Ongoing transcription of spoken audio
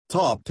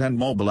Top 10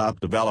 Mobile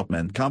App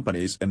Development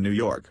Companies in New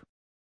York.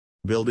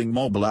 Building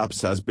mobile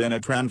apps has been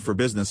a trend for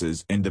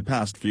businesses in the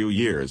past few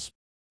years.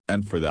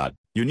 And for that,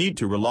 you need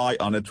to rely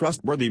on a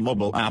trustworthy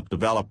mobile app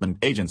development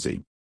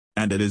agency.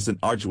 And it is an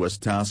arduous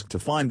task to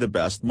find the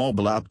best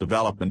mobile app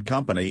development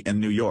company in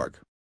New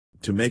York.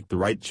 To make the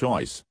right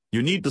choice,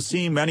 you need to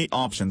see many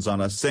options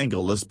on a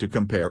single list to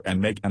compare and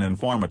make an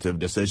informative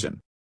decision.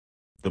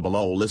 The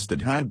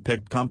below-listed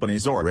hand-picked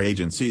companies or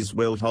agencies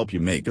will help you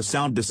make a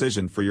sound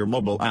decision for your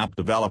mobile app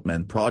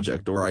development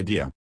project or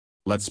idea.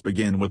 Let's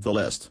begin with the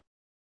list.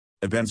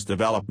 Events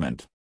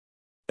Development.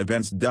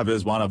 Events Dev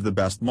is one of the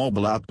best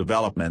mobile app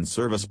development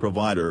service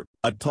provider,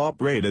 a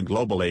top-rated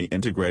globally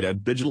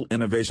integrated digital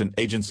innovation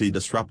agency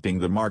disrupting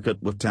the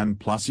market with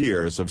 10-plus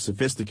years of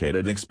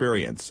sophisticated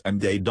experience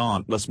and a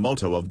dauntless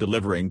motto of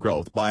delivering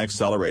growth by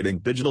accelerating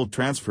digital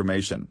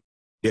transformation.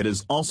 It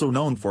is also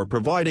known for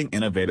providing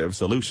innovative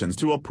solutions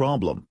to a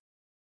problem.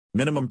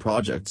 Minimum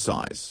project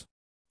size: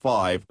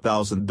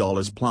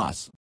 $5,000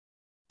 plus.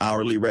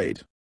 Hourly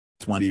rate: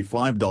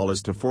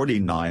 $25 to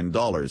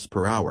 $49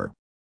 per hour.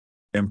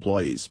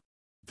 Employees: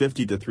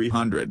 50 to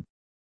 300.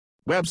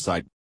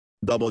 Website: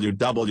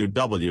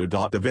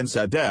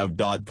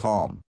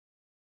 www.eventsadev.com.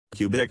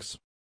 Cubix.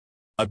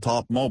 A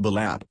top mobile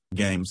app,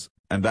 games,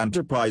 and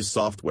enterprise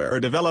software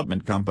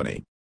development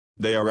company.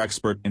 They are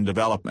expert in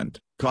development,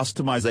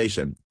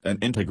 customization,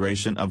 and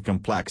integration of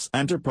complex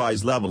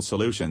enterprise-level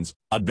solutions,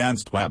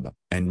 advanced web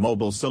and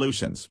mobile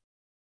solutions.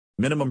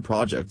 Minimum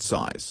project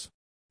size: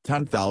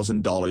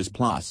 $10,000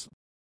 plus.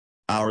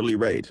 Hourly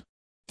rate: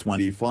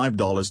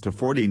 $25 to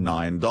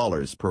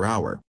 $49 per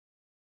hour.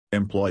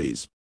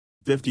 Employees: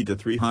 50 to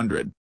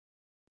 300.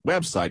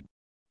 Website: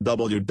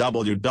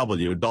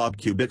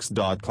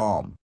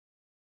 www.cubix.com.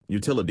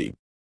 Utility.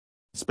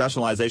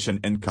 Specialization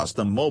in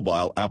custom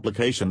mobile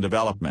application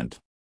development.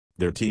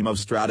 Their team of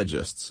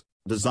strategists,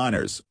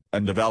 designers,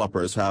 and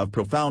developers have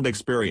profound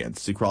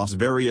experience across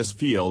various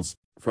fields,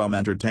 from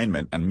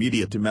entertainment and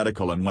media to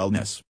medical and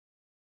wellness.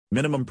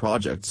 Minimum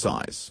project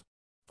size: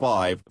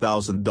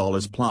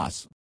 $5,000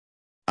 plus.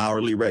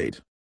 Hourly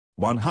rate: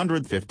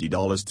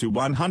 $150 to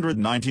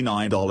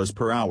 $199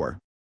 per hour.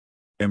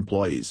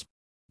 Employees: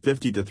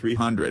 50 to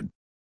 300.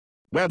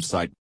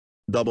 Website: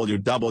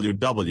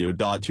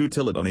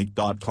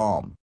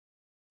 www.utilitonic.com.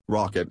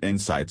 Rocket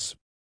Insights.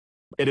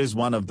 It is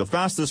one of the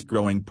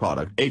fastest-growing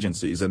product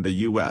agencies in the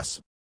U.S.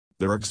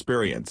 Their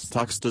experienced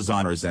UX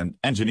designers and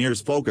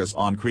engineers focus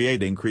on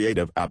creating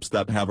creative apps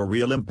that have a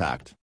real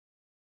impact.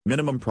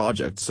 Minimum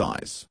project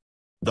size: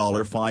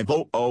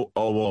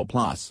 $5,000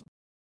 plus.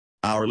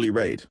 Hourly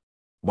rate: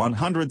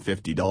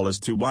 $150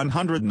 to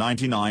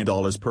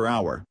 $199 per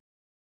hour.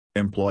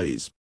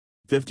 Employees: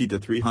 50 to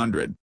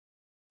 300.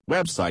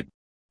 Website: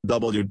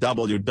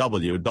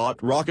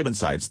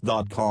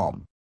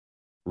 www.rocketinsights.com.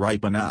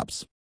 Ripen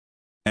Apps.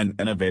 An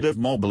innovative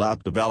mobile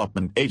app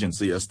development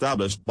agency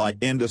established by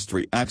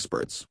industry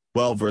experts,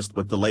 well-versed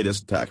with the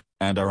latest tech,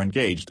 and are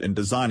engaged in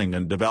designing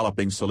and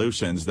developing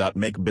solutions that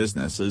make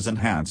businesses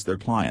enhance their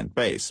client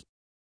base.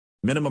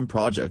 Minimum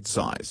project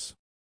size: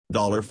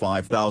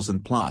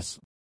 $5,000 plus.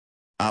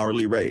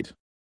 Hourly rate: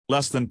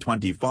 less than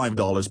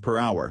 $25 per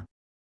hour.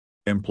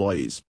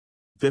 Employees: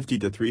 50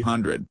 to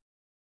 300.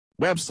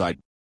 Website: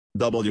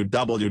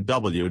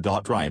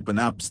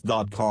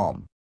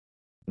 www.ripenapps.com.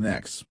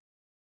 Nix.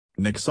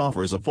 Nix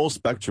offers a full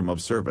spectrum of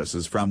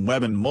services from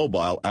web and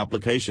mobile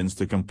applications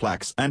to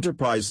complex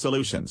enterprise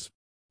solutions.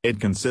 It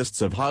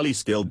consists of highly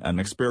skilled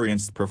and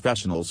experienced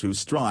professionals who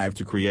strive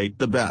to create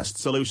the best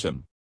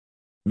solution.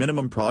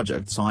 Minimum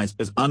project size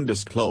is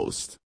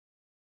undisclosed.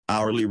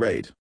 Hourly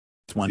rate: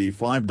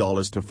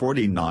 $25 to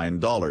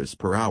 $49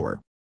 per hour.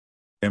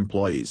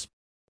 Employees: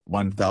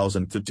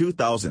 1,000 to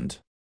 2,000.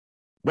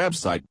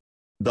 Website: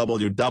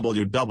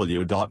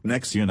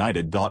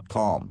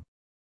 www.nexunited.com.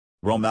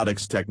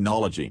 Romatics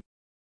Technology.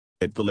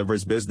 It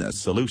delivers business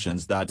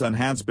solutions that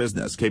enhance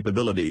business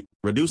capability,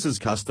 reduces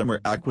customer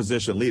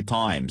acquisition lead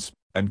times,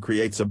 and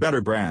creates a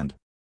better brand.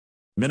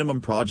 Minimum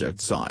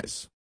project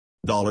size: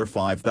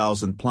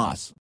 $5,000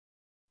 plus.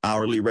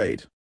 Hourly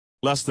rate: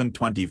 less than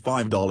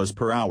 $25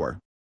 per hour.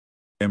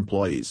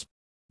 Employees: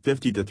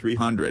 50 to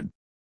 300.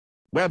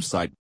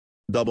 Website: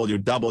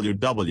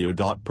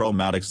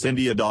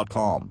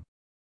 www.promaticsindia.com.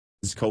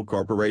 Zco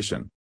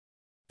Corporation.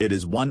 It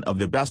is one of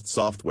the best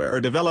software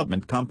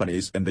development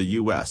companies in the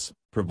U.S.,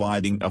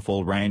 providing a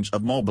full range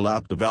of mobile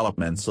app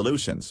development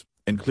solutions,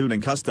 including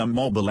custom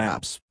mobile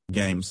apps,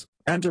 games,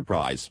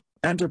 enterprise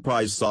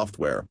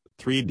software,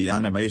 3D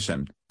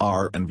animation,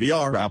 AR and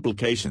VR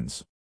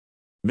applications.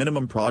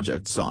 Minimum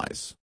project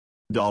size: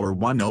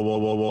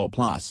 $1,000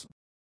 plus.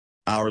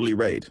 Hourly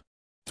rate: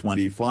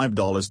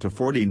 $25 to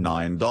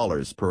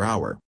 $49 per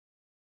hour.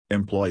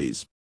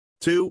 Employees: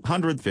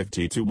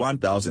 250 to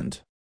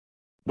 1,000.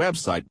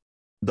 Website: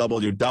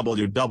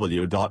 www.zco.com.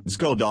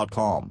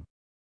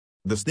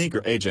 The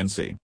Sneaker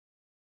Agency.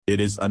 It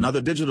is another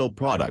digital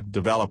product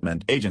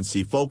development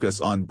agency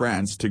focused on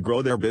brands to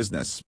grow their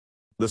business.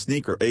 The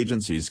Sneaker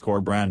Agency's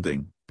core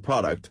branding,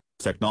 Product,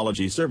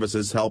 technology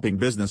services helping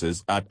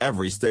businesses at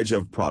every stage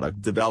of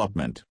product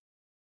development.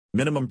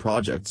 Minimum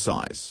project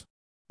size.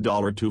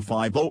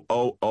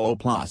 $25000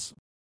 plus.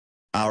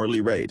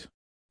 Hourly rate.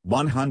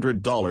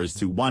 $100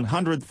 to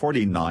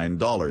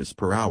 $149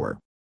 per hour.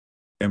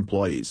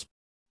 Employees.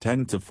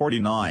 10 to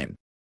 49.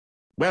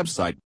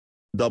 Website.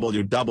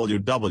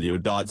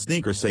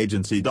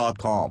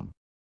 www.sneakersagency.com.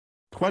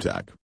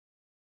 Quetech.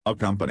 A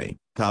company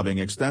having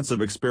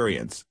extensive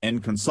experience in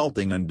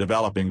consulting and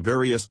developing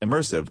various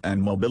immersive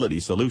and mobility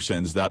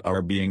solutions that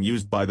are being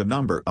used by the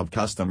number of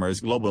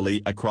customers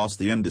globally across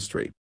the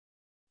industry.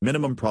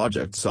 Minimum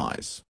project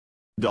size.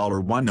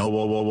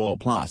 $10000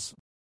 plus.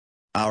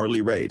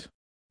 Hourly rate.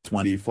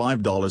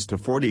 $25 to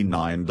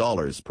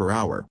 $49 per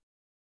hour.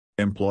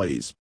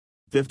 Employees.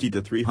 50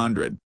 to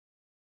 300.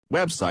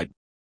 Website.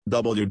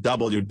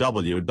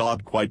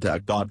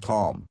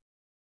 www.quetech.com.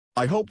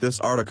 I hope this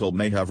article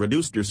may have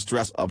reduced your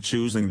stress of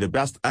choosing the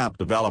best app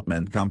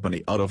development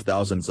company out of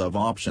thousands of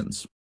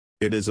options.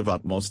 It is of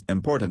utmost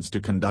importance to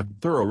conduct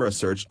thorough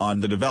research on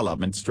the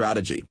development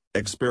strategy,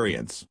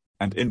 experience,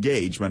 and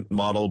engagement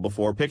model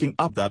before picking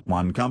up that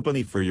one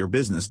company for your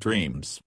business dreams.